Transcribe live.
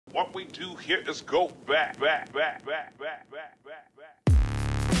What we do here is go back.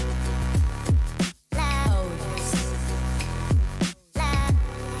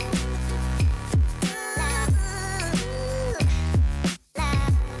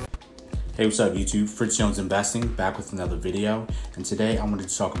 Hey, what's up YouTube? Fritz Jones Investing, back with another video, and today I wanted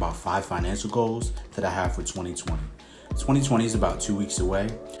to talk about 5 financial goals that I have for 2020. 2020 is about 2 weeks away,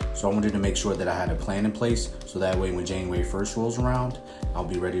 so I wanted to make sure that I had a plan in place so that way when January 1st rolls around, I'll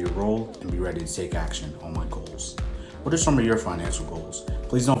be ready to roll and be ready to take action on my goals. What are some of your financial goals?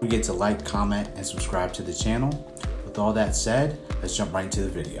 Please don't forget to like, comment, and subscribe to the channel. With all that said, let's jump right into the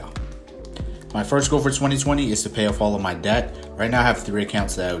video. My first goal for 2020 is to pay off all of my debt. Right now I have 3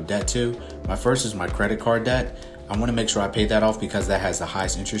 accounts that I owe debt to. My first is my credit card debt. I want to make sure I pay that off because that has the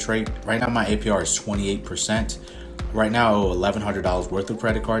highest interest rate. Right now my APR is 28%. Right now I owe $1,100 worth of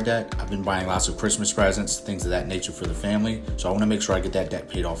credit card debt. I've been buying lots of Christmas presents, things of that nature for the family, so I want to make sure I get that debt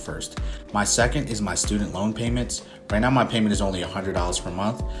paid off first. My second is my student loan payments. Right now my payment is only $100 per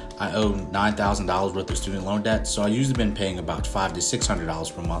month. I owe $9,000 worth of student loan debt, so I usually been paying about $500 to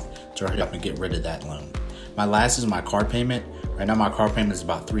 $600 per month to hurry up and get rid of that loan. My last is my car payment. Right now my car payment is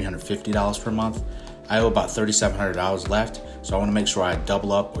about $350 per month. I owe about $3,700 left, so I want to make sure I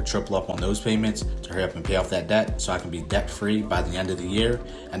double up or triple up on those payments to hurry up and pay off that debt so I can be debt free by the end of the year,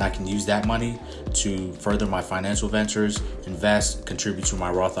 and I can use that money to further my financial ventures, invest, contribute to my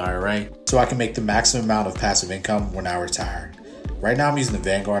Roth IRA so I can make the maximum amount of passive income when I retire. Right now I'm using the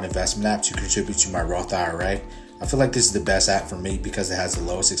Vanguard investment app to contribute to my Roth IRA. I feel like this is the best app for me because it has the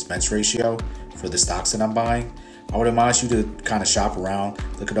lowest expense ratio for the stocks that I'm buying. I would advise you to kind of shop around,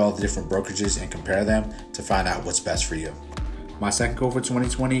 look at all the different brokerages and compare them to find out what's best for you. My second goal for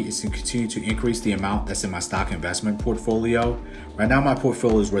 2020 is to continue to increase the amount that's in my stock investment portfolio. Right now my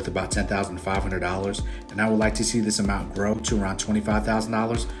portfolio is worth about $10,500 and I would like to see this amount grow to around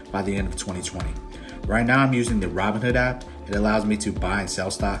 $25,000 by the end of 2020. Right now I'm using the Robinhood app. It allows me to buy and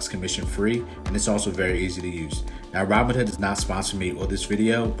sell stocks commission free, and it's also very easy to use. Now Robinhood does not sponsor me or this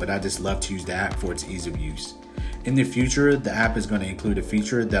video, but I just love to use the app for its ease of use. In the future, the app is going to include a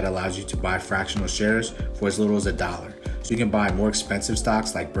feature that allows you to buy fractional shares for as little as $1. So you can buy more expensive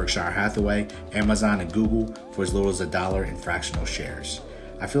stocks like Berkshire Hathaway, Amazon, and Google for as little as $1 in fractional shares.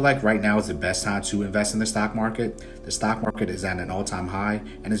 I feel like right now is the best time to invest in the stock market. The stock market is at an all-time high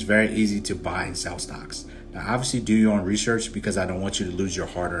and it's very easy to buy and sell stocks. Now obviously do your own research because I don't want you to lose your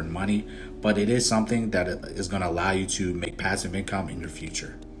hard-earned money, but it is something that is going to allow you to make passive income in your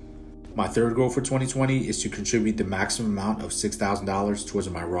future. My third goal for 2020 is to contribute the maximum amount of $6,000 towards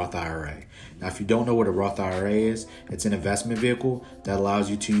my Roth IRA. Now, if you don't know what a Roth IRA is, it's an investment vehicle that allows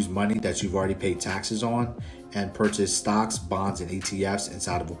you to use money that you've already paid taxes on and purchase stocks, bonds, and ETFs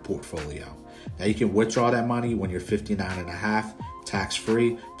inside of a portfolio. Now, you can withdraw that money when you're 59 and a half,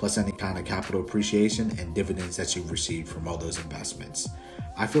 tax-free, plus any kind of capital appreciation and dividends that you've received from all those investments.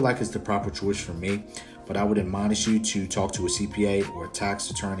 I feel like it's the proper choice for me, but I would admonish you to talk to a CPA or a tax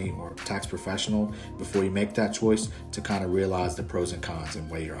attorney or tax professional before you make that choice to kind of realize the pros and cons and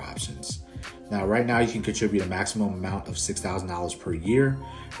weigh your options. Now, right now you can contribute a maximum amount of $6,000 per year.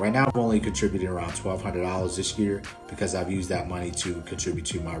 Right now, I've only contributed around $1,200 this year because I've used that money to contribute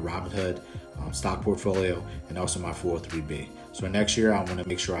to my Robinhood stock portfolio and also my 403b. So next year, I want to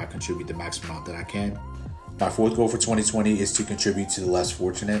make sure I contribute the maximum amount that I can. My fourth goal for 2020 is to contribute to the less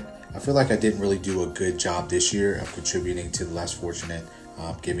fortunate. I feel like I didn't really do a good job this year of contributing to the less fortunate,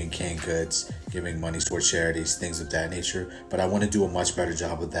 giving canned goods, giving money towards charities, things of that nature. But I want to do a much better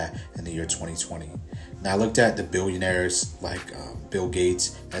job of that in the year 2020. Now I looked at the billionaires like Bill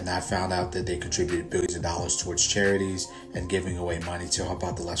Gates, and I found out that they contributed billions of dollars towards charities and giving away money to help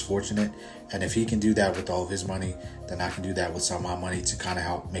out the less fortunate. And if he can do that with all of his money, then I can do that with some of my money to kind of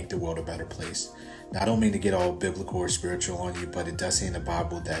help make the world a better place. Now, I don't mean to get all biblical or spiritual on you, but it does say in the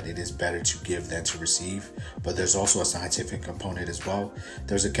Bible that it is better to give than to receive. But there's also a scientific component as well.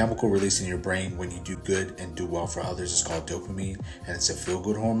 There's a chemical released in your brain when you do good and do well for others. It's called dopamine, and it's a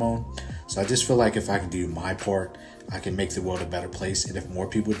feel-good hormone. So I just feel like if I can do my part, I can make the world a better place. And if more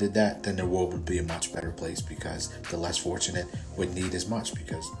people did that, then the world would be a much better place because the less fortunate wouldn't need as much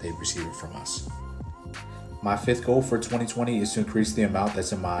because they receive it from us. My fifth goal for 2020 is to increase the amount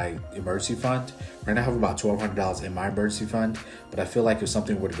that's in my emergency fund. Right now I have about $1,200 in my emergency fund, but I feel like if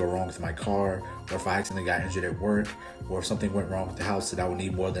something were to go wrong with my car, or if I accidentally got injured at work, or if something went wrong with the house, that I would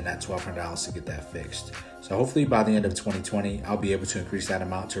need more than that $1,200 to get that fixed. So hopefully by the end of 2020, I'll be able to increase that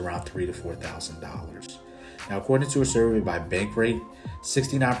amount to around $3,000 to $4,000. Now, according to a survey by Bankrate,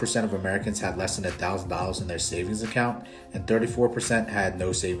 69% of Americans had less than $1,000 in their savings account, and 34% had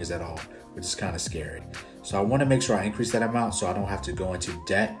no savings at all, which is kind of scary. So I want to make sure I increase that amount so I don't have to go into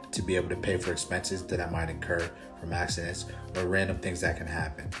debt to be able to pay for expenses that I might incur from accidents or random things that can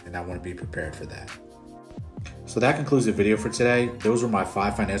happen. And I want to be prepared for that. So that concludes the video for today. Those were my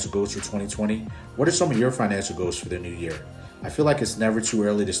 5 financial goals for 2020. What are some of your financial goals for the new year? I feel like it's never too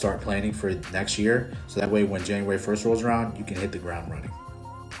early to start planning for next year, so that way when January 1st rolls around, you can hit the ground running.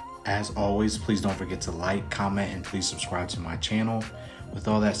 As always, please don't forget to like, comment, and please subscribe to my channel. With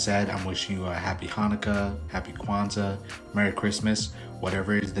all that said, I'm wishing you a happy Hanukkah, happy Kwanzaa, Merry Christmas,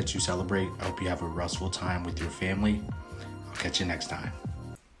 whatever it is that you celebrate. I hope you have a restful time with your family. I'll catch you next time.